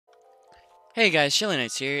Hey guys, Shilly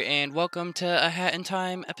Knights here, and welcome to A Hat in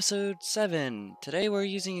Time EP7. Today we're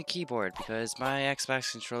using a keyboard because my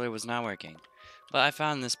Xbox controller was not working. But I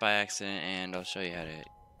found this by accident, and I'll show you how to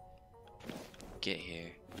get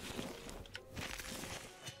here.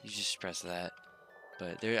 You just press that.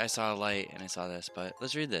 But there, I saw a light, and I saw this, but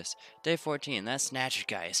let's read this. Day 14, that Snatcher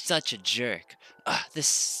guy is such a jerk. Ugh, this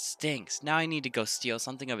stinks. Now I need to go steal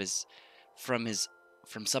something of from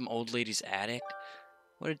some old lady's attic.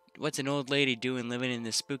 What's an old lady doing living in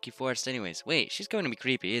this spooky forest anyways? Wait, she's going to be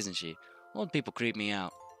creepy, isn't she? Old people creep me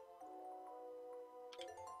out.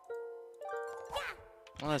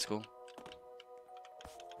 Well, that's cool.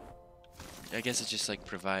 I guess it just like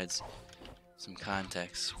provides some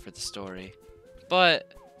context for the story.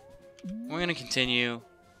 But we're gonna continue.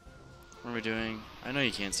 What are we doing? I know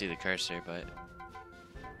you can't see the cursor, but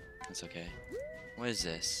that's okay. What is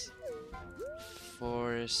this?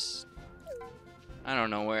 Forest. I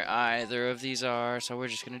don't know where either of these are, so we're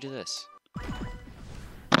just gonna do this.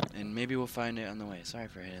 And maybe we'll find it on the way. Sorry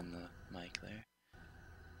for hitting the mic there.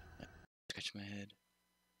 Scratch my head.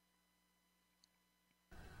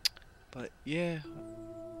 But yeah,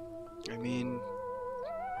 I mean,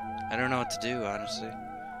 I don't know what to do, honestly.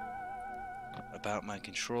 About my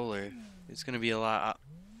controller, it's gonna be a lot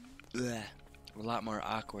more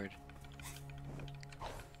awkward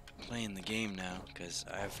playing the game now, because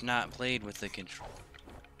I've not played with the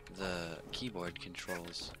keyboard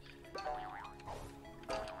controls.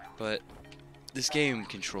 But this game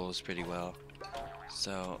controls pretty well,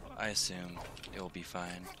 so I assume it will be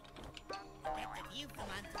fine.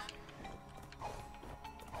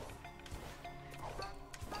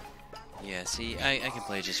 Yeah, see, I can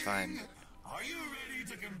play just fine. Are you ready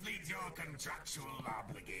to complete your contractual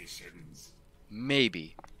obligations?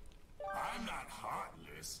 Maybe. I'm not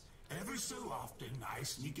heartless. Every so often, I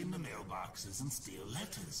sneak into mailboxes and steal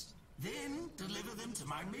letters, then deliver them to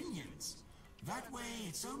my minions. That way,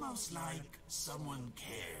 it's almost like someone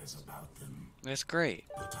cares about them. That's great.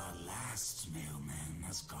 But our last mailman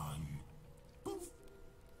has gone. Poof.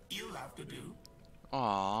 You'll have to do.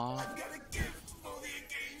 Aww. I've got a gift for the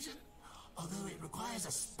occasion. Although it requires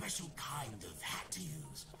a special kind of hat to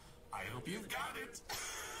use. I hope you've got it.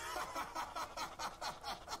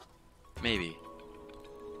 Maybe.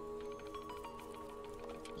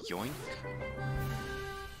 Yoink.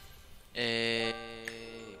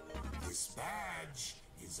 This badge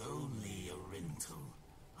is only a rental.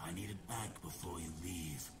 I need it back before you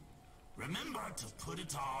leave. Remember to put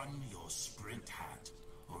it on your sprint hat,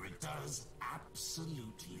 or it does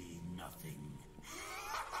absolutely nothing.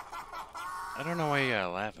 I don't know why you gotta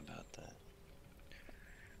laugh about that.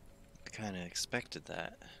 I kinda expected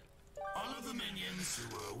that. All of the minions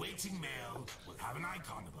who are awaiting mail will have an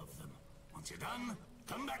icon above them. Once you're done,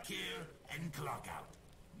 come back here and clock out.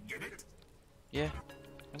 Get it? Yeah,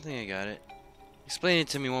 I think I got it. Explain it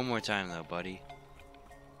to me one more time though, buddy.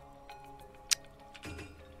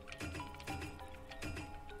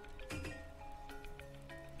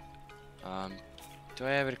 Do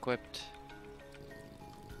I have it equipped?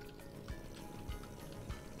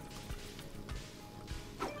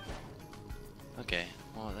 Okay,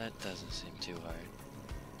 well that doesn't seem too hard.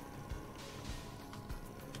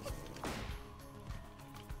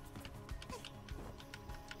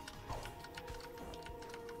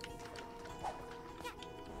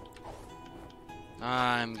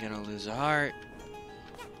 I'm gonna lose a heart.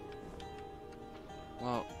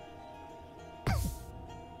 Well.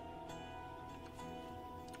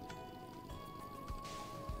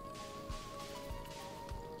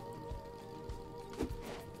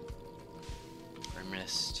 I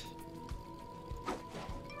missed.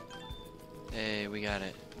 Hey, we got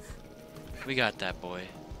it. We got that boy.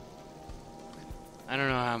 I don't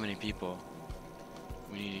know how many people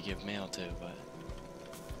we need to give mail to, but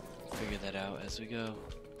figure that out as we go.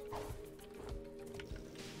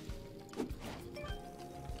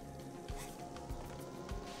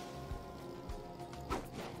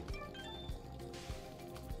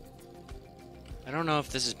 I don't know if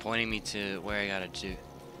this is pointing me to where I gotta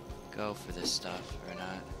go for this stuff or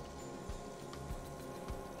not.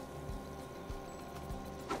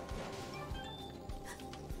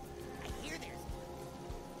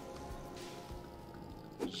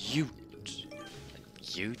 Ute.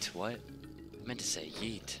 Ute? What? I meant to say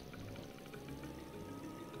yeet.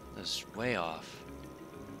 That was way off.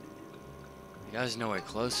 Like I was nowhere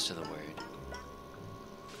close to the word.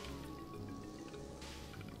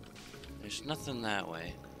 There's nothing that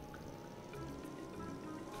way.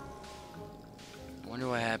 I wonder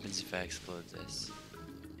what happens if I explode this.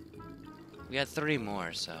 We got 3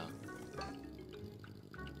 more, so.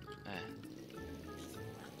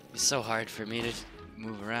 It's so hard for me to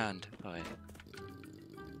move around. Oh, wait.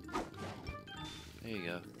 There you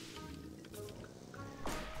go.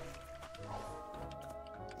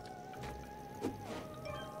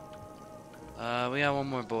 We got one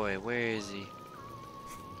more boy. Where is he?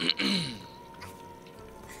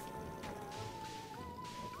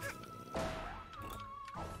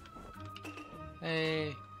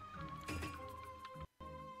 Hey.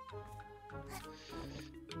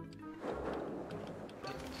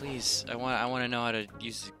 Please, I want to know how to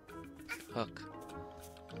use the hook.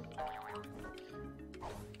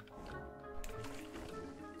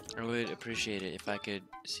 I would appreciate it if I could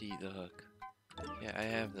see the hook. Yeah, I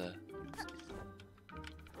have the...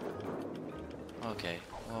 Okay,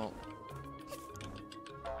 well...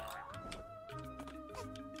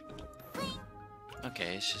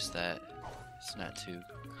 Okay, it's just that it's not too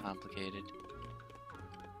complicated.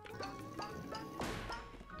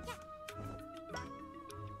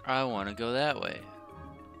 I want to go that way.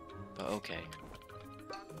 But okay.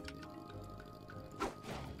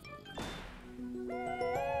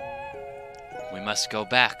 We must go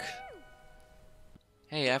back.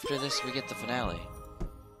 Hey, after this we get the finale.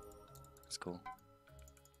 That's cool.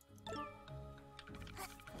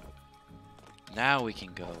 Now we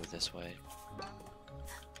can go this way.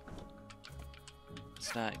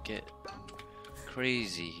 Let's not get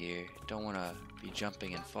crazy here. Don't want to be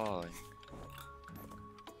jumping and falling.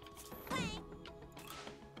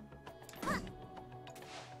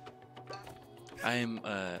 I'm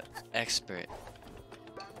expert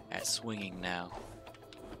at swinging now.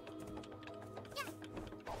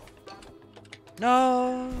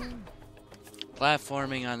 No!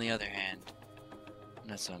 Platforming on the other hand,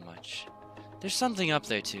 not so much. There's something up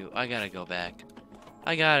there too. I gotta go back.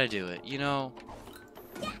 I gotta do it, you know?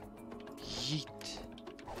 Yeet.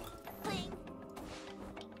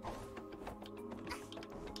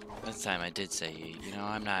 This time I did say yeet. You know,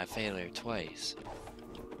 I'm not a failure twice.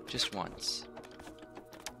 Just once.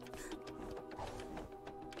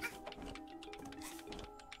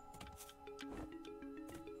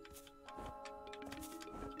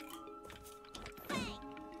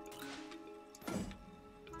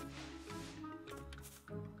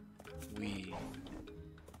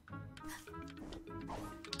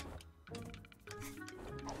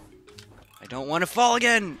 I don't want to fall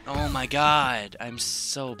again! Oh my god, I'm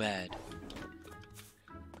so bad.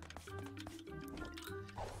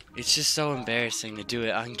 It's just so embarrassing to do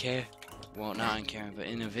it on camera. Well, not on camera, but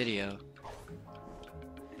in a video.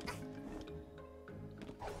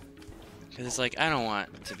 Because it's like, I don't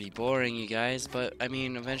want to be boring, you guys, but I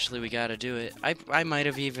mean, eventually we gotta do it. I might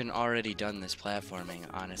have even already done this platforming,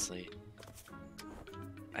 honestly.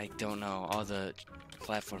 I don't know, all the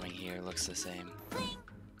platforming here looks the same.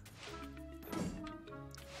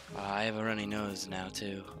 I have a runny nose now,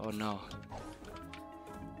 too. Oh no.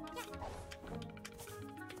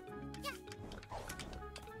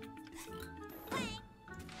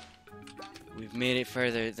 We've made it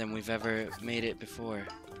further than we've ever made it before.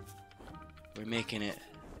 We're making it.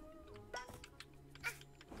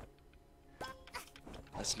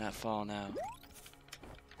 Let's not fall now.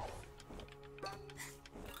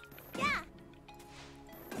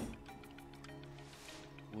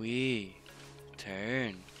 We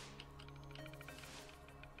turn.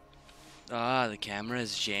 Ah, the camera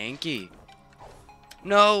is janky.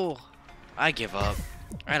 No! I give up.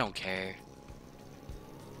 I don't care.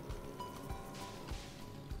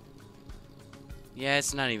 Yeah,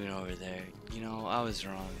 it's not even over there. You know, I was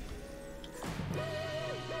wrong.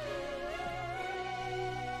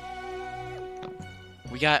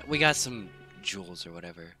 We got some jewels or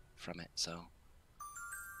whatever from it, so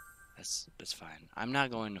that's fine. I'm not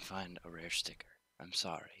going to find a rare sticker. I'm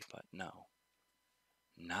sorry, but no.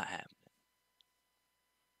 Not happening.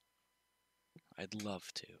 I'd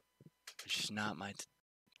love to. It's just not my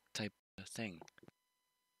type of thing.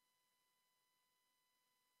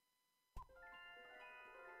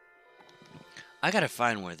 I gotta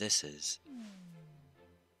find where this is.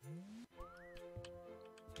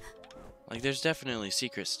 Like, there's definitely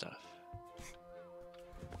secret stuff.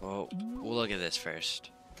 Well, we'll look at this first.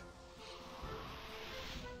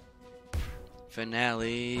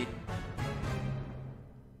 Finale.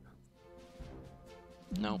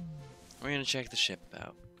 Nope. We're gonna check the ship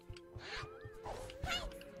out.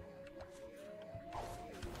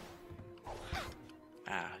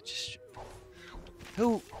 Ah, just...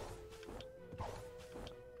 Who?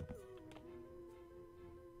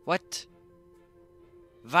 What?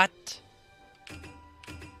 What?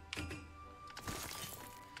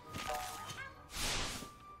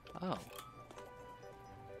 Oh.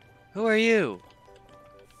 Who are you?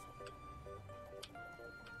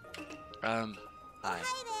 Hi.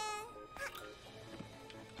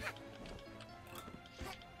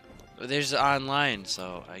 There's online,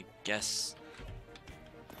 so I guess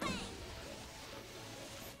we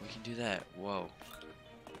can do that. Whoa.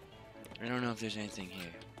 I don't know if there's anything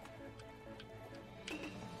here.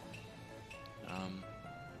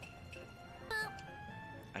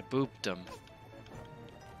 I booped him.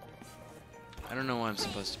 I don't know what I'm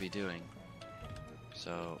supposed to be doing.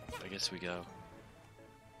 So, I guess we go.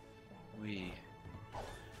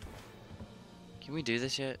 Can we do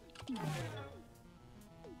this yet?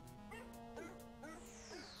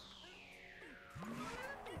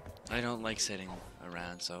 I don't like sitting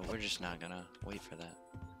around, so we're just not gonna wait for that.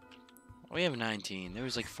 We have 19. There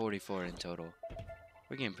was like 44 in total.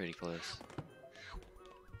 We're getting pretty close.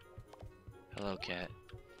 Hello, cat.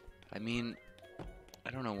 I mean,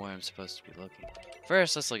 I don't know where I'm supposed to be looking.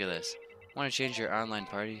 First, let's look at this. Want to change your online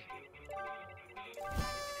party?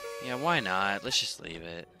 Yeah, why not? Let's just leave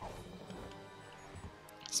it.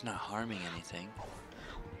 It's not harming anything.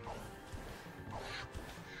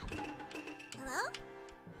 Hello?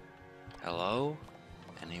 Hello?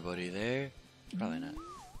 Anybody there? Probably not.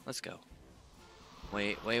 Let's go.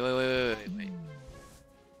 Wait.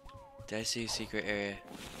 Did I see a secret area?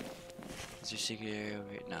 Is there a secret area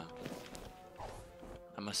over here? No.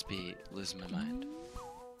 I must be losing my mind.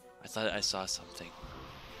 I thought I saw something.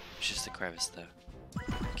 It's just a crevice though.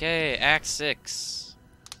 Okay, Act 6.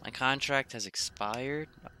 My contract has expired.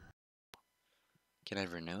 Can I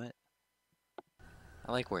renew it?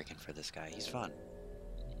 I like working for this guy. He's fun.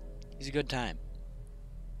 He's a good time.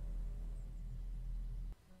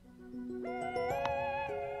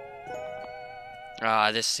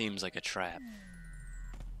 Ah, this seems like a trap.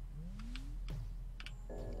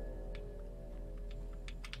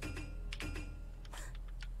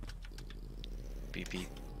 Beep beep.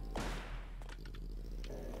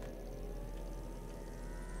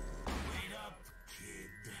 Wait up,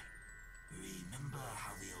 kid. Remember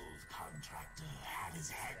how the old contractor had his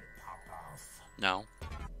head pop off? No.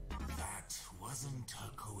 That wasn't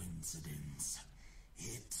a coincidence.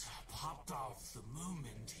 It popped off the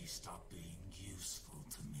moment he stopped being useful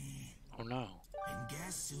to me. Oh no. And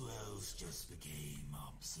guess who else just became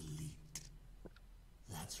obsolete?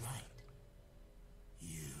 That's right.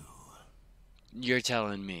 You. You're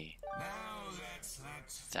telling me Now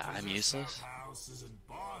that I'm useless? house isn't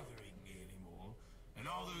bothering me anymore, and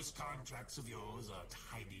all those contracts of yours are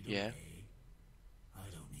tidied Yeah. away. I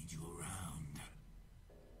don't need you around.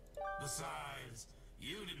 Besides,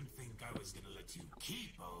 you didn't think I was gonna let you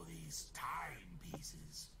keep all these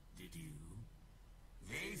timepieces, did you?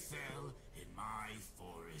 They fell in my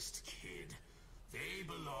forest, kid. They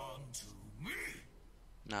belong to me.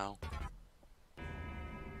 No.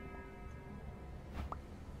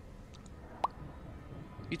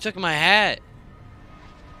 You took my hat.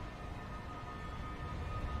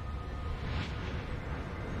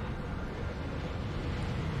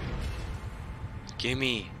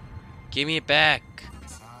 Gimme it back.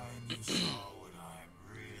 Time you saw what I'm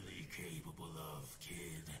really capable of,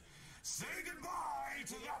 kid. Say goodbye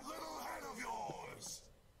to that little head of yours.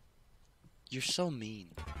 You're so mean.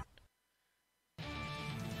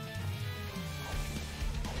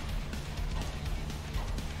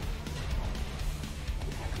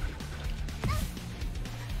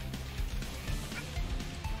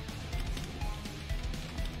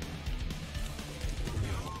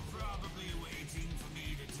 You're probably waiting for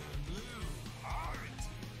me to turn blue, aren't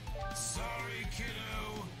you? Sorry,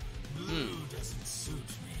 kiddo. Blue doesn't suit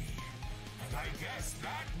me. And I guess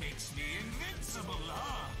that makes me invincible,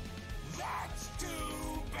 huh? That's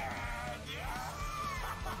too bad.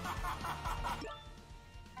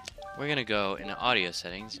 We're gonna go in audio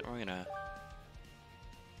settings, and we're gonna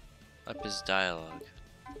up his dialogue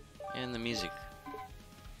and the music.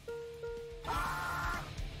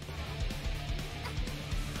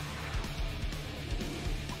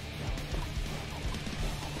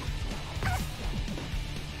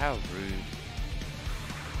 How rude.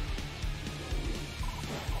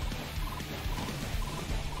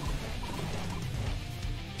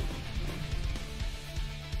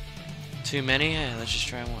 Too many? Yeah, let's just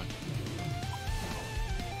try one.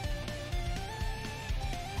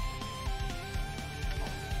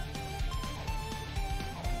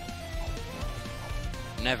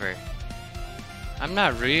 Never. I'm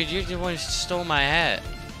not rude, you're the one who stole my hat.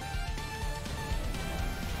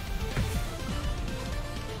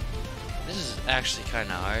 This is actually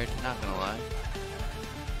kinda hard, not gonna lie.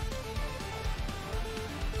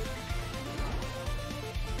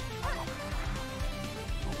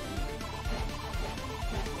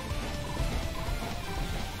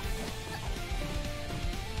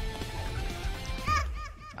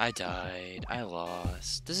 I died. I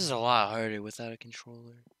lost. This is a lot harder without a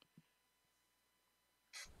controller.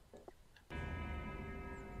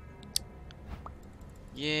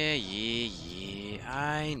 Yeah,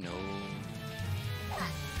 I know.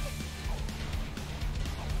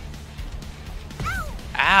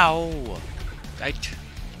 Ow!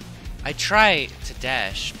 I try to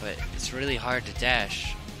dash, but it's really hard to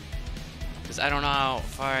dash. Because I don't know how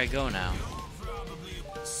far I go now.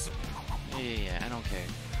 Yeah, I don't care.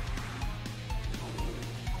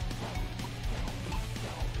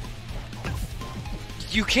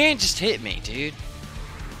 You can't just hit me, dude.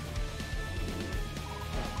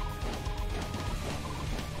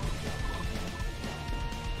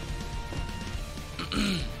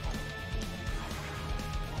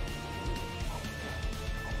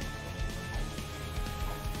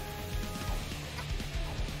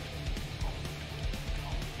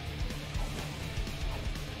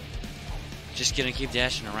 Just gonna keep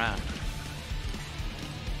dashing around.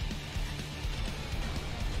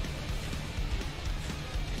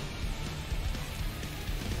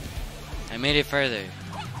 I made it further.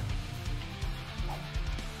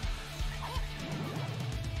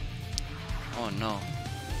 Oh no.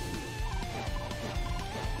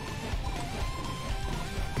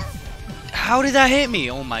 How did that hit me?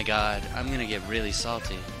 Oh my god. I'm gonna get really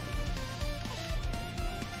salty.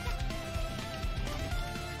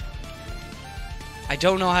 I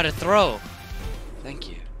don't know how to throw. Thank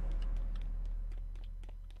you.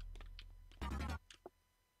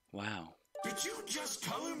 Wow. Did you just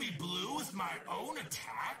color me blue with my own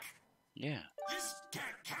attack? Yeah. This can't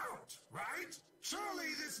count, right? Surely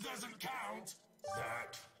this doesn't count.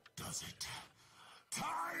 That does it.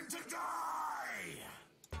 Time to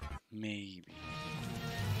die! Maybe.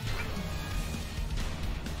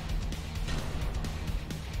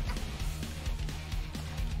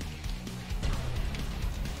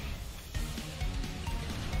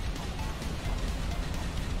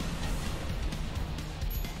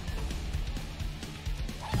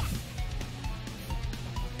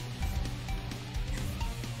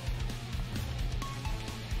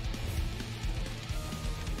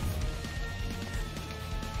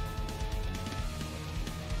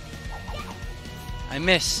 I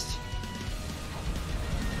missed.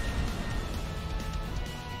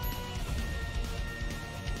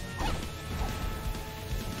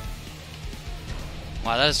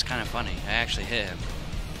 Wow, that was kind of funny. I actually hit him.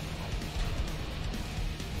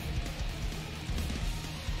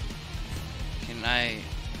 Can I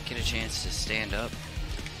get a chance to stand up?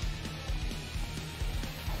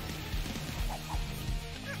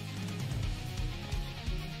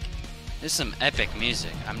 This is some epic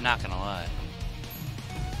music, I'm not gonna lie.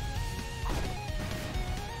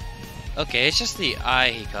 Okay, it's just the eye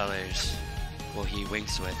he colors. Well, he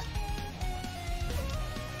winks with.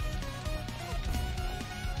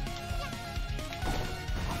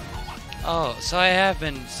 Oh, so I have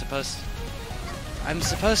been supposed to... I'm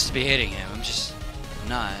supposed to be hitting him, I'm just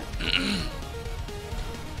not.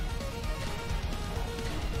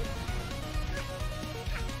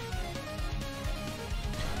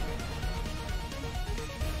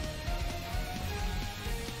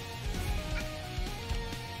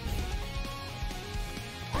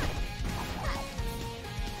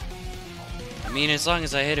 I mean, as long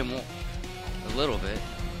as I hit him a little bit.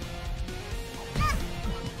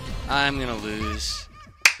 I'm gonna lose.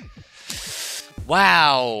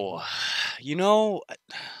 Wow. You know,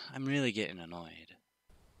 I'm really getting annoyed.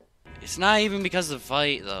 It's not even because of the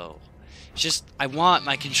fight, though. It's just, I want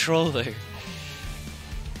my controller.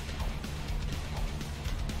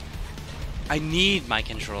 I need my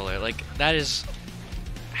controller. Like, that is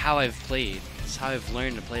how I've played. It's how I've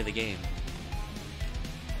learned to play the game.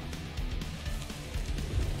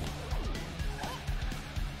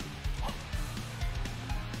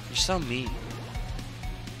 You're so mean.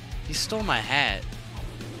 He stole my hat.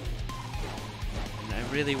 And I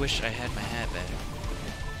really wish I had my hat back.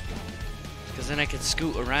 Because then I could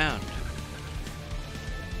scoot around.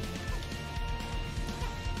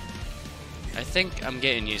 I think I'm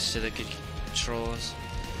getting used to the controls.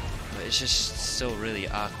 But it's just still really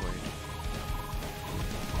awkward.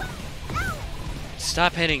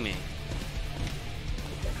 Stop hitting me.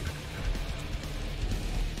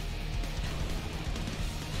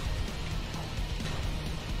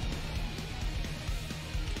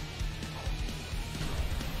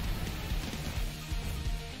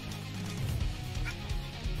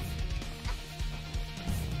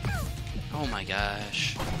 Oh my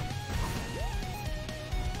gosh.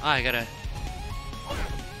 Oh, I got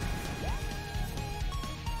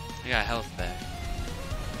health back.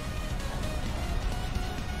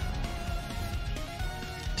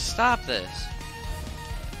 Stop this.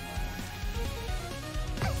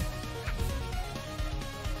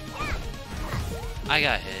 I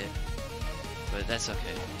got hit, but that's okay.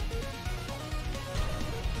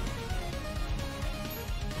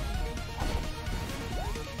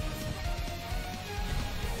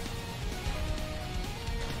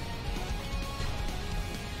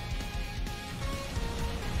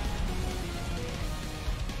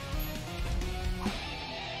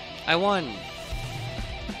 I won.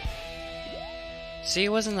 See, it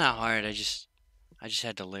wasn't that hard. I just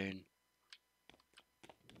had to learn.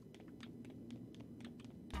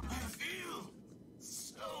 I feel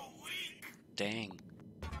so weak. Dang.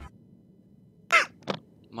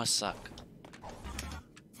 Must suck.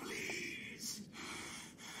 Please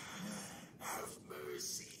have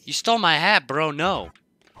mercy. You stole my hat, bro. No.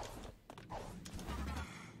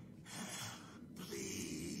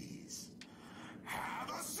 Please have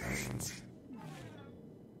a seat.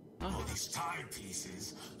 All these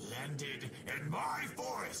timepieces landed in my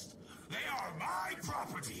forest. They are my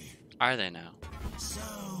property. Are they now?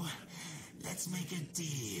 So, let's make a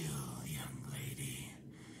deal, young lady.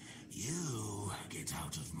 You get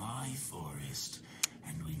out of my forest,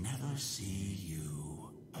 and we never see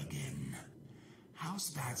you again.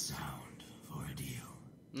 How's that sound for a deal?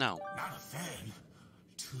 No. Not a fan.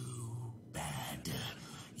 Too bad.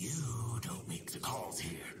 You don't make the calls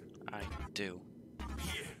here. I do.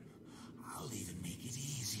 Here, I'll even make it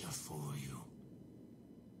easier for you.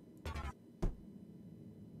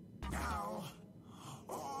 Now,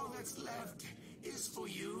 all that's left is for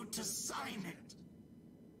you to sign it.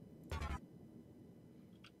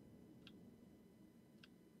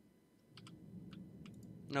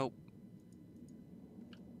 Nope.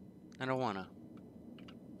 I don't wanna.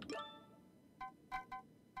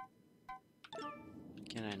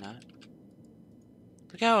 Can I not?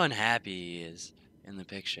 Look how unhappy he is in the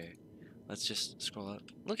picture. Let's just scroll up.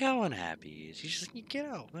 Look how unhappy he is. He's just like, get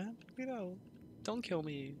out, man. Get out. Don't kill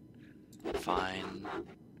me. Fine.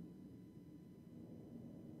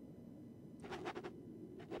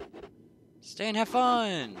 Stay and have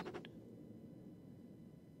fun.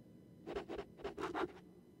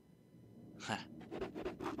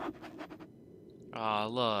 Oh,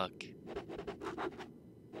 look.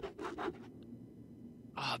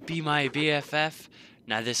 Oh, be my BFF?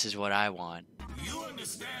 Now this is what I want. You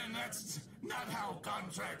understand that's not how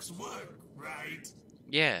contracts work, right?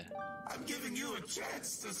 Yeah. I'm giving you a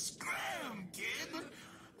chance to scram, kid.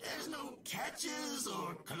 There's no catches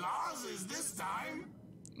or clauses this time.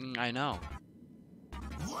 I know.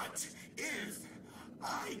 What if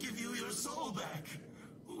I give you your soul back?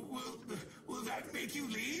 Will that make you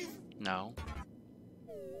leave? No.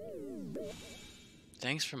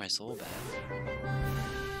 Thanks for my soul back.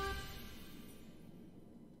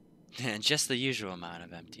 And just the usual amount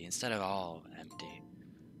of empty instead of all empty.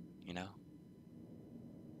 You know?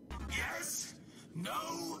 Yes?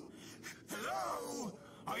 No? Hello?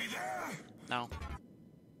 Are you there? No.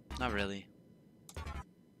 Not really.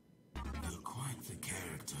 You're quite the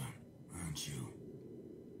character, aren't you?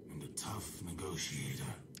 And a tough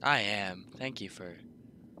negotiator. I am. Thank you for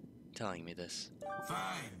telling me this.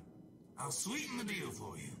 Fine. I'll sweeten the deal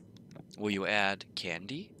for you. Will you add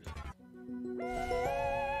candy?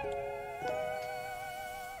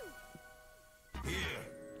 Here,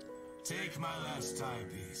 take my last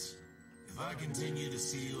timepiece. If I continue to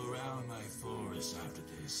see you around my forest after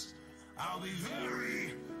this, I'll be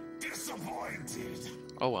very disappointed.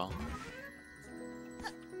 Oh well.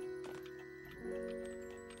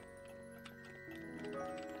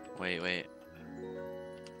 Wait.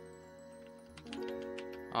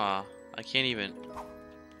 Aw, I can't even...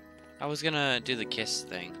 I was gonna do the kiss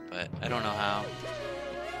thing, but I don't know how.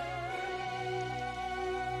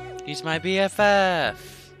 He's my BFF!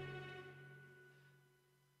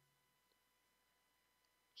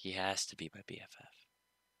 He has to be my BFF.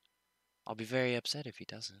 I'll be very upset if he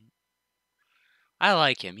doesn't. I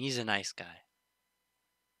like him, he's a nice guy.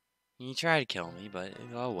 He tried to kill me, but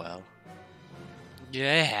oh well.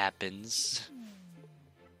 Yeah, it happens.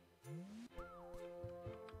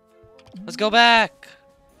 Let's go back!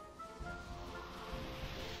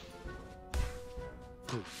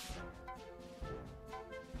 Poof.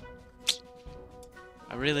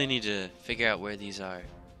 I really need to figure out where these are.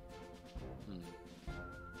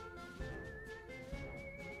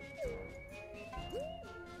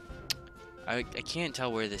 I can't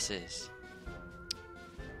tell where this is.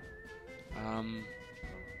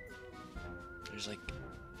 There's like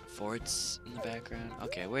forts in the background.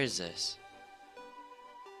 Okay, where is this?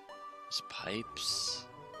 There's pipes.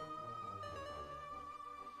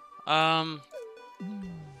 I'll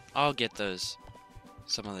get those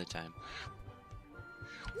some other time.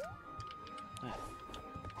 Ah.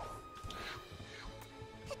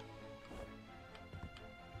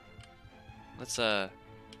 Let's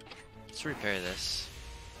repair this.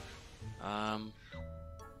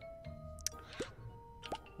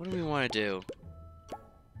 What do we want to do?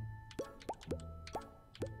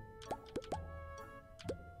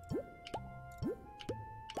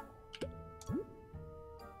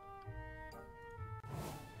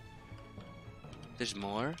 There's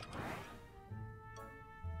more?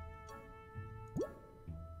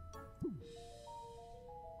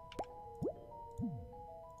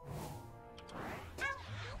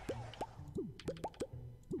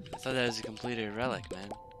 I thought that was a completed relic,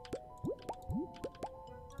 man.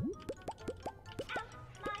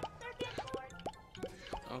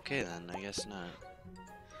 Okay then, I guess not.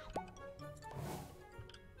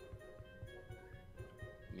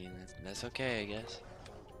 I mean, that's okay, I guess.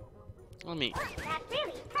 Let me...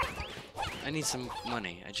 I need some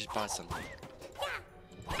money. I just bought something.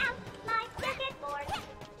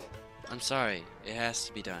 I'm sorry. It has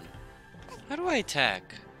to be done. How do I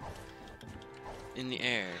attack? In the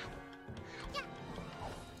air.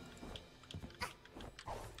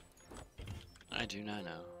 I do not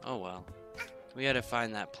know. Oh well. We gotta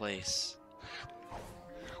find that place.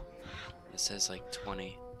 It says like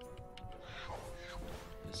 20.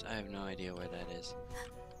 I have no idea where that is.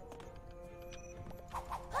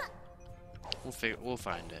 We'll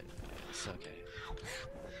find it. It's okay.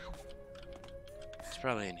 It's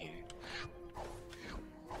probably in here.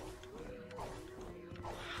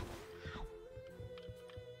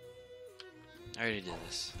 I already did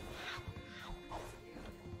this.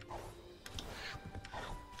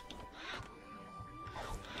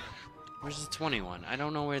 Where's the 21? I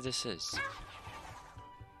don't know where this is.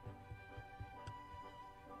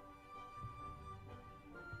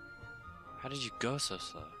 How did you go so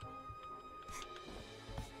slow?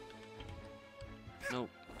 Nope.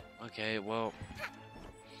 Okay, well...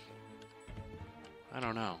 I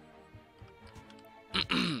don't know.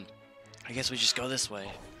 I guess we just go this way.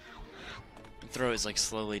 My throat is like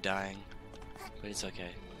slowly dying. But it's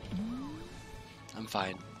okay. I'm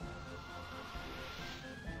fine.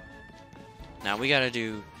 Now we gotta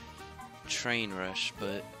do train rush,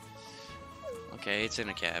 but... Okay, it's in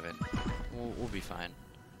a cabin. We'll be fine.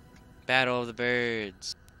 Battle of the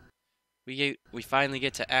Birds. We finally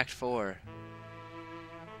get to Act 4.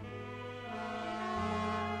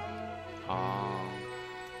 Oh.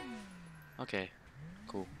 Okay.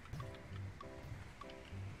 Cool.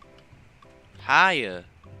 Hiya.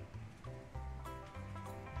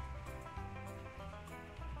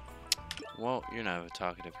 Well, you're not a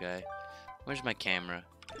talkative guy. Where's my camera?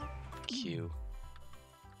 Q.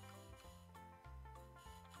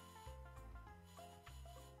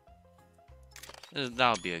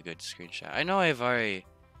 That'll be a good screenshot. I know I've already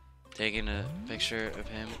taken a picture of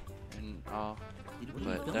him and all,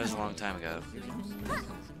 but that was a long time ago.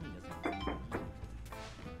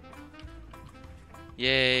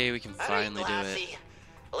 Yay, we can finally do it.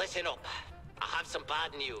 Listen up. I have some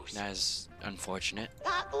bad news. That is unfortunate.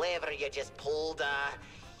 That lever you just pulled,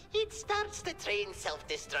 it starts the train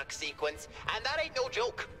self-destruct sequence, and that ain't no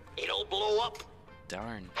joke. It'll blow up.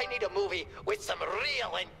 Darn. I need a movie with some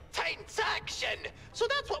real intense action. So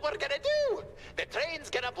that's what we're gonna do. The train's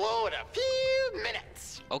gonna blow in a few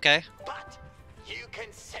minutes. Okay. But you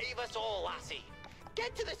can save us all, lassie.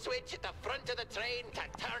 Get to the switch at the front of the train to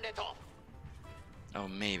turn it off. Oh,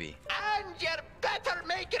 maybe. And you better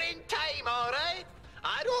make it in time, alright?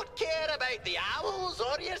 I don't care about the owls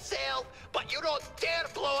or yourself, but you don't dare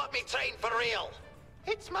blow up me train for real.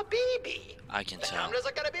 It's my baby. I can The tell. cameras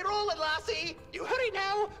are gonna be rolling, lassie. You hurry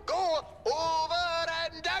now. Go over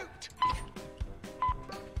and out.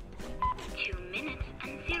 2 minutes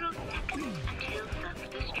and 0 seconds until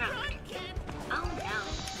self-destruct. Oh no.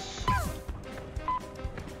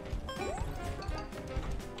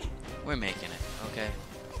 We're making it, okay?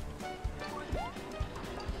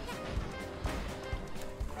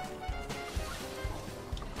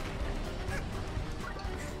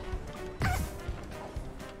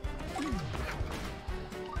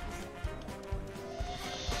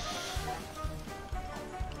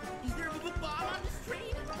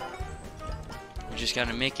 We just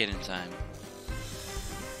gotta make it in time.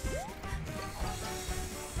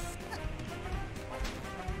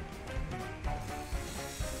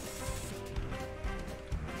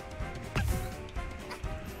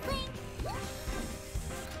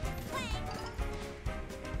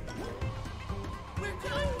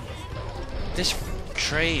 This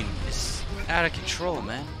train is out of control,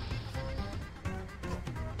 man.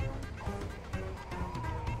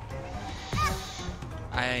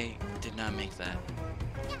 I did not make that.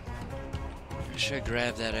 I should have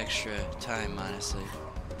grabbed that extra time, honestly.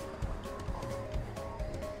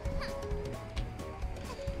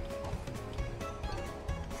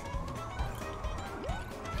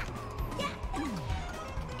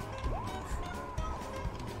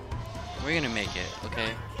 We're gonna make it,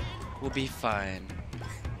 okay? We'll be fine.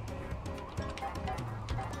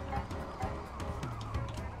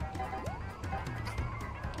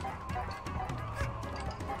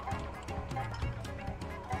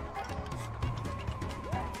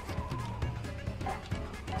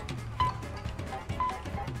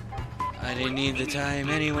 I didn't need the time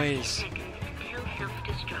anyways. Seconds until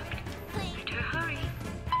self-destruct. Better hurry.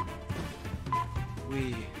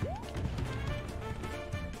 We.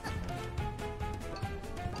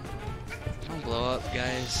 Don't blow up,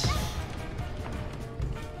 guys.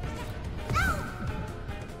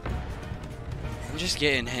 I'm just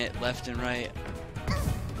getting hit left and right.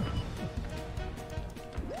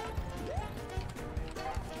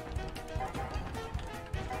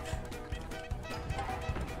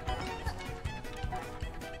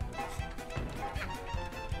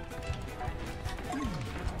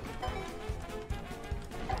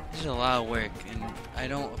 This is a lot of work, and I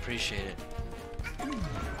don't appreciate it.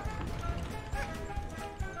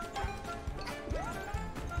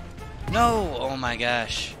 No! Oh my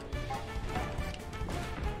gosh.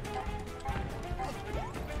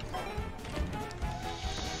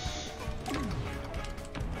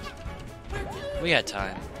 We got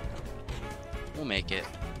time. We'll make it.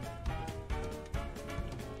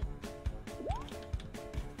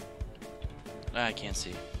 I can't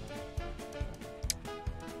see.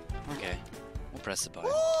 Okay. We'll press the button.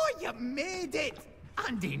 Oh, you made it!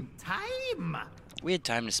 And in time! We had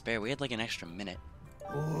time to spare. We had like an extra minute.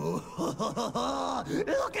 Oh,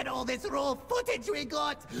 look at all this raw footage we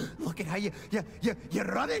got! Look at how you're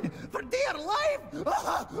running for dear life!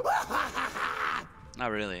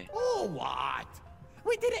 Not really. Oh, what?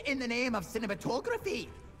 We did it in the name of cinematography!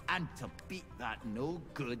 And to beat that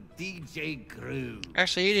no-good DJ Groove.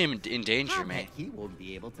 Actually, he didn't endanger I me. bet he won't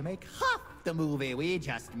be able to make half the movie we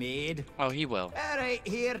just made. Oh, he will. All right,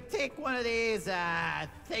 here, take one of these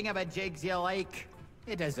thingamajigs you like.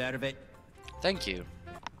 You deserve it. Thank you.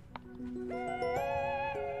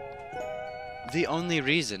 The only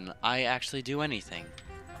reason I actually do anything.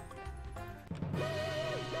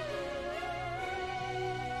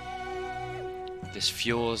 This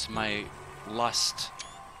fuels my lust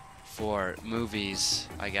for movies,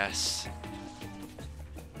 I guess.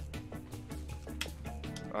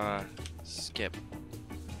 Skip.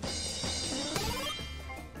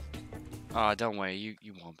 Don't worry,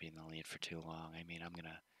 you won't be in the lead for too long. I mean, I'm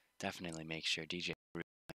gonna definitely make sure DJ,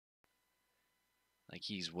 like,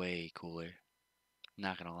 he's way cooler.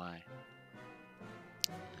 Not gonna lie.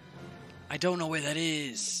 I don't know where that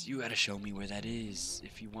is. You gotta show me where that is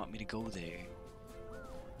if you want me to go there.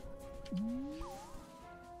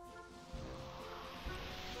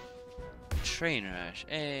 Train rush.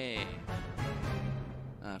 Hey.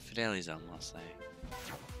 Fideli's almost there.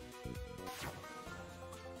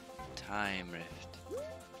 Time rift.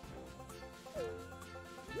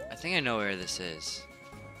 I think I know where this is.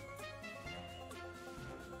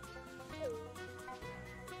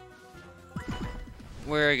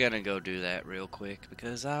 We're gonna go do that real quick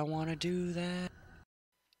because I want to do that.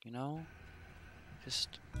 You know?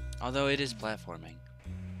 Just, although it is platforming,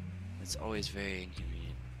 it's always very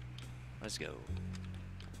inconvenient. Let's go.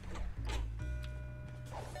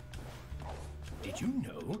 Did you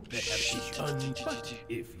know that having but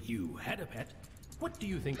if you had a pet, what do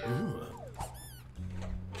you think?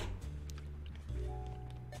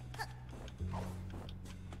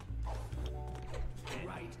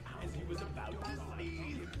 Right as he was about to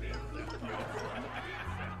sneeze.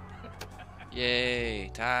 Yay,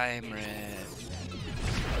 time rift.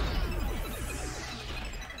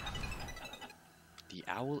 The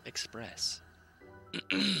Owl Express.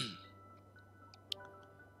 There's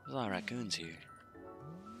a lot of raccoons here.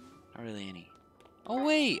 Not really any. Oh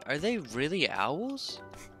wait, are they really owls?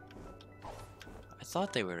 I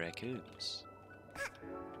thought they were raccoons.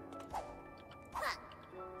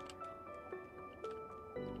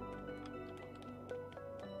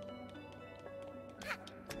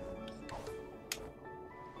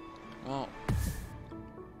 Well,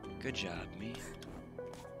 good job, me.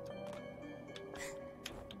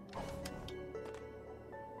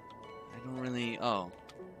 I don't really... Oh.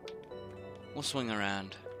 We'll swing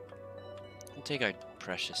around. We'll take our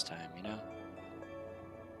precious time, you know?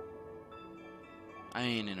 I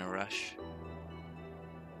ain't in a rush.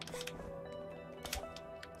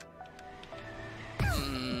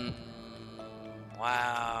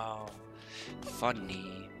 Wow.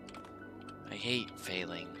 Funny. I hate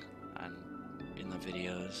failing in the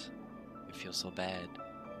videos. It feels so bad.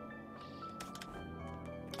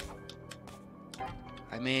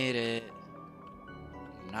 I made it.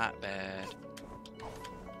 Not bad.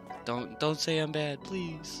 Don't say I'm bad,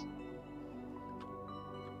 please.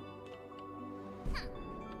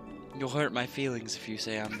 You'll hurt my feelings if you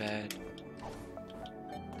say I'm bad.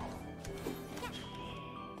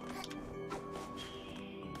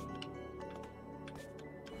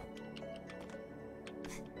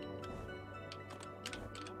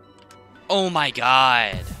 Oh my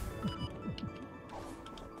god.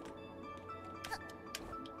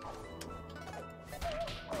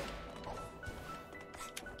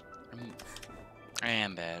 I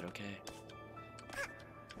am bad, okay?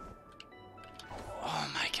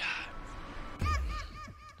 Oh my god.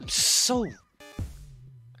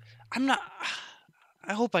 I'm not...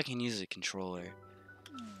 I hope I can use a controller.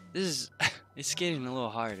 This is... It's getting a little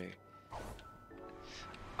harder.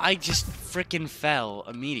 I just frickin' fell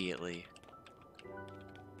immediately.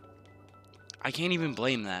 I can't even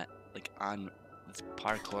blame that, like, on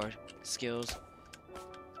parkour skills.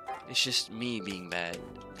 It's just me being bad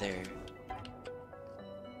there.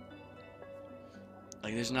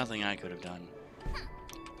 Like, there's nothing I could have done.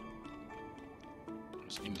 I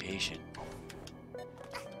was impatient.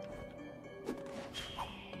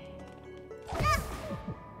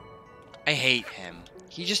 I hate him.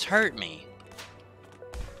 He just hurt me.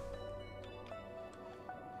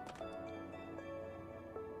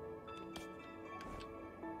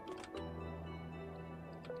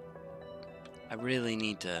 I really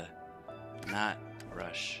need to not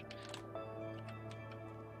rush.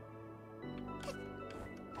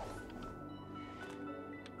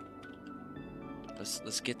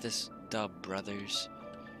 Let's get this dub, brothers.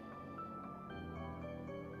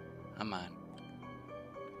 Come on.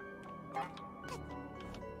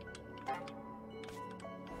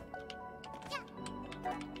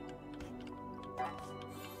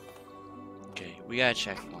 Okay, we got a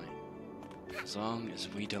checkpoint. As long as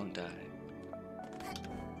we don't die.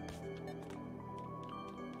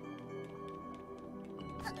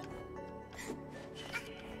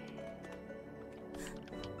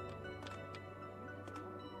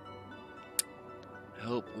 I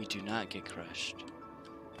hope we do not get crushed.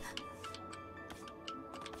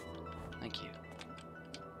 Thank you.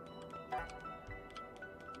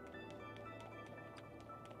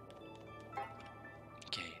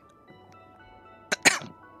 Okay.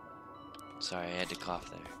 Sorry, I had to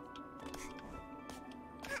cough there.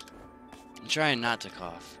 I'm trying not to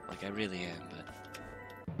cough, like I really am, but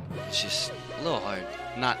it's just a little hard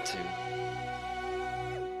not to.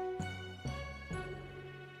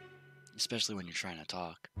 Especially when you're trying to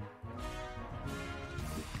talk.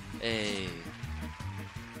 Hey.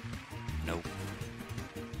 Nope.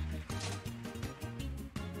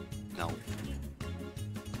 No.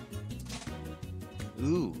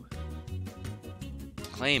 Ooh.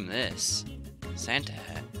 Claim this. Santa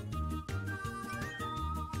hat.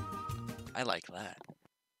 I like that.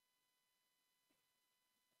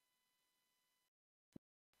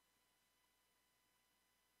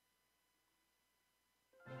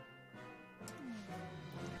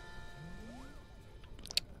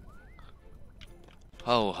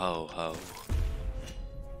 Ho ho ho.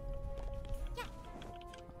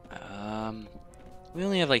 We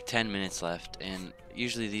only have like 10 minutes left, and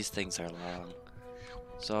usually these things are long.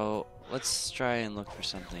 So let's try and look for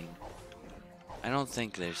something. I don't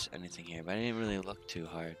think there's anything here, but I didn't really look too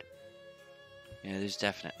hard. Yeah, there's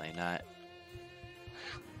definitely not.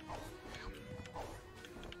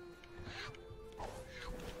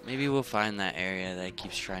 Maybe we'll find that area that it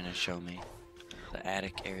keeps trying to show me. The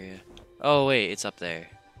attic area. Oh wait, it's up there.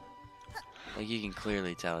 Like you can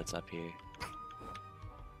clearly tell it's up here.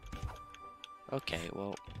 Okay,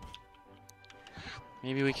 well,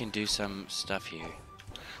 maybe we can do some stuff here.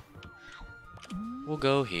 We'll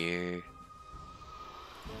go here.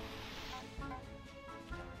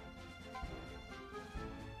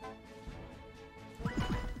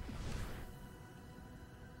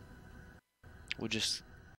 We'll just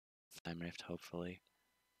time rift, hopefully.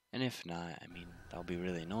 And if not, I mean, that'll be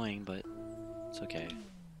really annoying, but it's okay.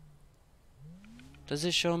 Does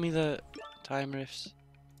it show me the time rifts?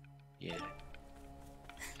 Yeah.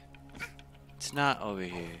 It's not over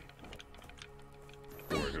here.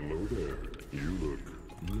 Why, hello there. You look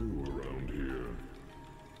new around here.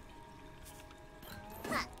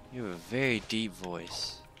 You have a very deep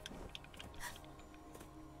voice.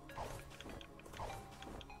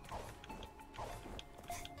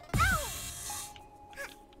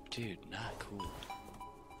 Dude, not cool.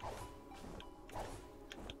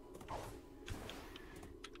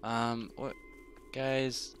 What,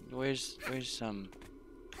 guys? Where's some?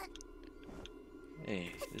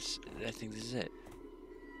 Hey, I think this is it.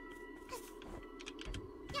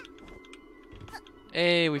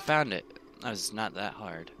 Hey, we found it. That was not that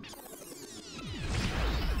hard.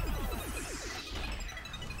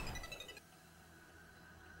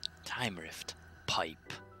 Time Rift Pipe.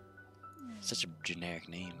 Such a generic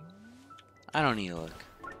name. I don't need to look.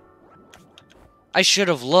 I should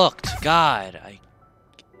have looked. God,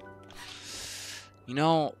 you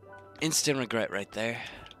know, instant regret right there.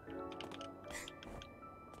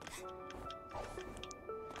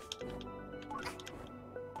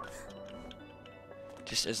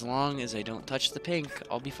 Just as long as I don't touch the pink,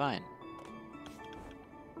 I'll be fine.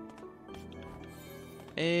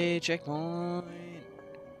 Hey, checkpoint.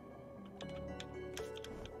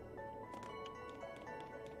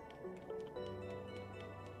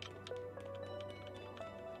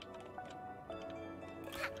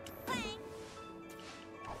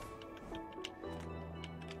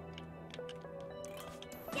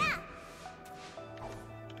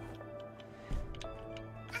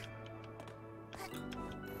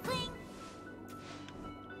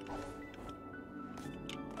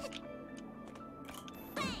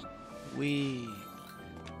 Wee.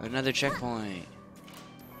 Another checkpoint.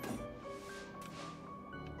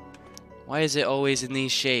 Why is it always in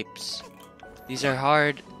these shapes? These are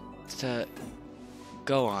hard to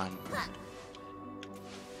go on.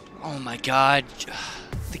 Oh my god.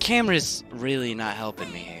 The camera's really not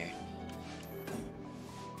helping me here.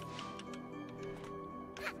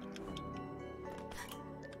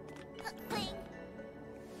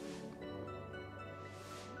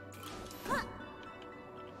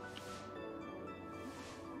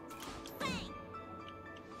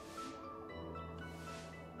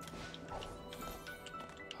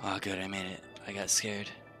 Oh, good, I made it. I got scared.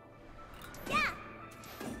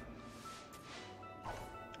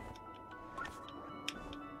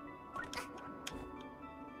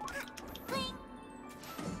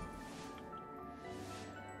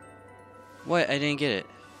 What? I didn't get it.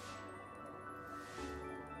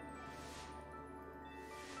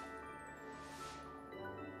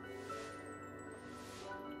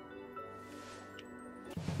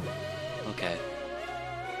 Okay.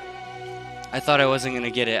 I thought I wasn't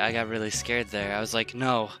gonna get it. I got really scared there. I was like,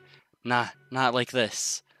 no, not like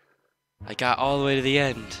this. I got all the way to the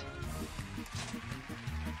end.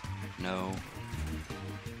 No.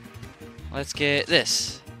 Let's get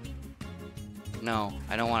this. No,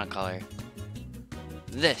 I don't want a color.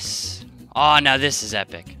 This. Oh, now this is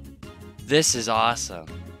epic. This is awesome.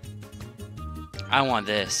 I want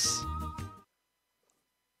this.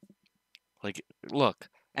 Like, look.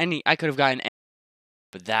 I could have gotten any,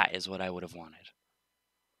 but that is what I would have wanted.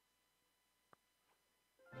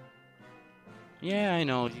 Yeah, I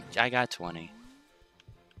know. I got 20.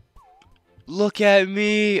 Look at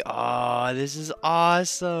me. Oh, this is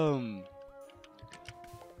awesome.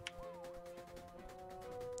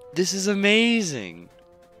 This is amazing.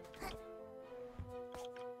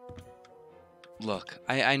 Look,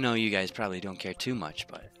 I know you guys probably don't care too much,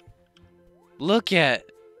 but look at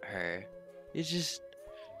her. It's just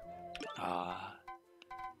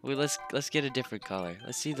Wait, let's get a different color.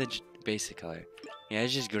 Let's see the basic color. Yeah,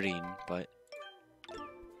 it's just green, but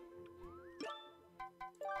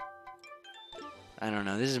I don't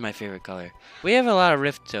know. This is my favorite color. We have a lot of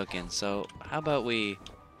Rift tokens, so how about we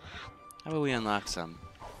unlock some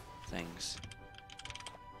things?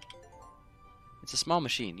 It's a small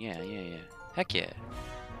machine. Yeah. Heck yeah.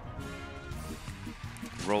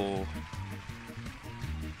 Roll.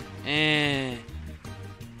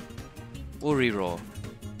 We'll re-roll.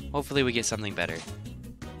 Hopefully we get something better.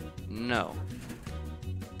 No.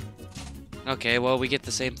 Okay, well, we get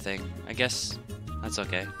the same thing. I guess that's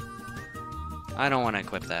okay. I don't want to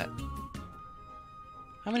equip that.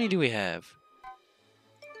 How many do we have?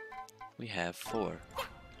 We have 4.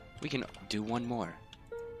 We can do one more.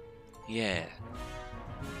 Yeah.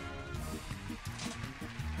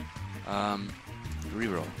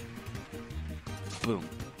 Reroll. Boom.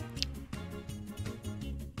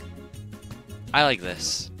 I like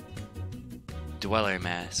this. Dweller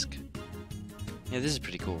mask. Yeah, this is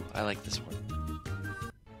pretty cool. I like this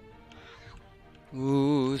one.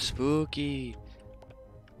 Ooh, spooky.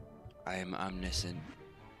 I am omniscient.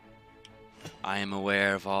 I am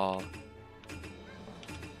aware of all.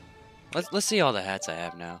 Let's see all the hats I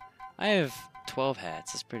have now. I have 12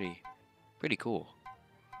 hats. That's pretty cool,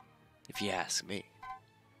 if you ask me.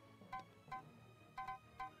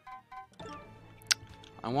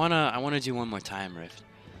 I wanna do one more time rift,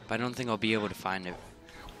 but I don't think I'll be able to find it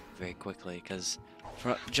very quickly because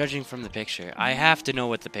Judging from the picture. I have to know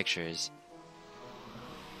what the picture is.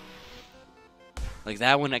 Like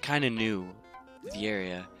that one I kind of knew the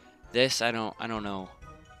area. This I don't know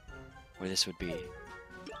where this would be.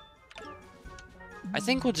 I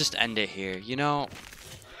think we'll just end it here. You know,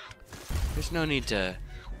 there's no need to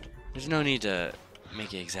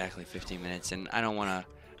make it exactly 15 minutes, and I don't want to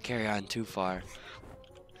carry on too far.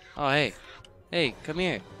 Oh, hey. Hey, come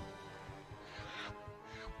here.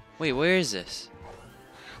 Wait, where is this?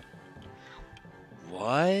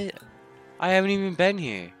 What? I haven't even been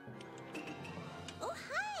here. Oh,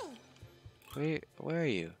 hi. Where are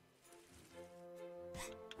you?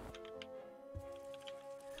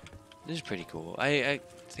 This is pretty cool. I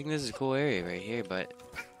think this is a cool area right here, but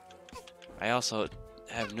I also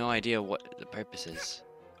have no idea what the purpose is.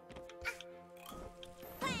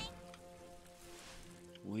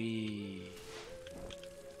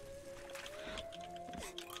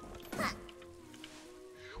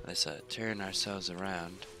 Let's turn ourselves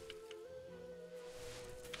around.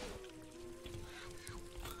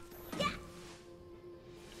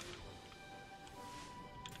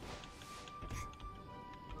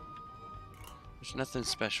 There's nothing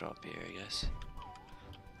special up here, I guess.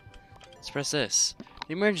 Let's press this.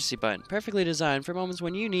 The emergency button, perfectly designed for moments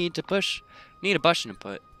when you need a button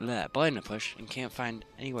to push and can't find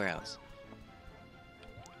anywhere else.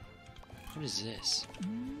 What is this?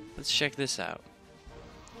 Let's check this out.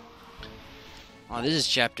 Oh, this is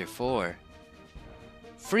chapter 4.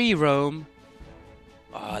 Free roam.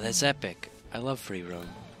 Oh, that's epic. I love free roam.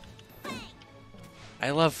 I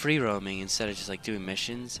love free roaming instead of just like doing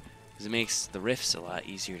missions, because it makes the rifts a lot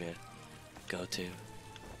easier to go to.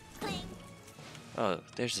 Oh,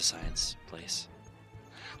 there's the science place.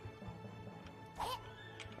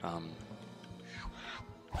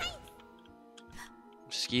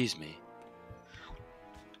 Excuse me.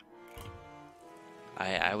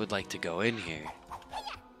 I would like to go in here.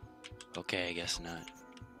 Okay, I guess not.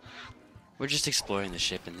 We're just exploring the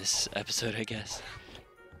ship in this episode, I guess.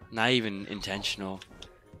 Not even intentional.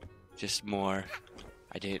 Just more.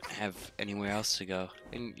 I didn't have anywhere else to go.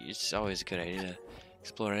 And it's always a good idea to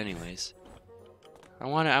explore anyways. I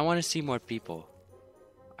wanna see more people.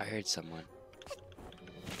 I heard someone.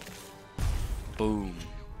 Boom.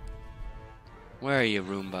 Where are you,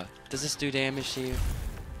 Roomba? Does this do damage to you?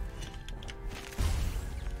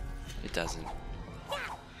 It doesn't.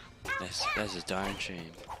 That's a darn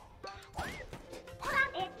shame.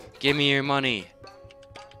 Give me your money.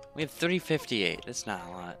 We have 358. That's not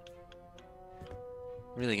a lot.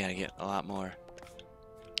 Really gotta get a lot more.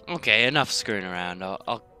 Okay, enough screwing around.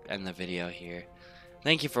 I'll end the video here.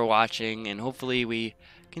 Thank you for watching, and hopefully we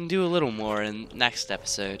can do a little more in next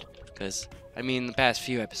episode. Because, I mean, the past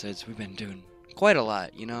few episodes we've been doing quite a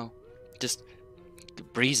lot, you know? Just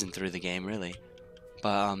breezing through the game, really.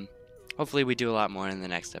 But, hopefully we do a lot more in the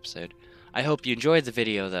next episode. I hope you enjoyed the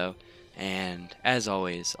video, though. And, as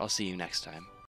always, I'll see you next time.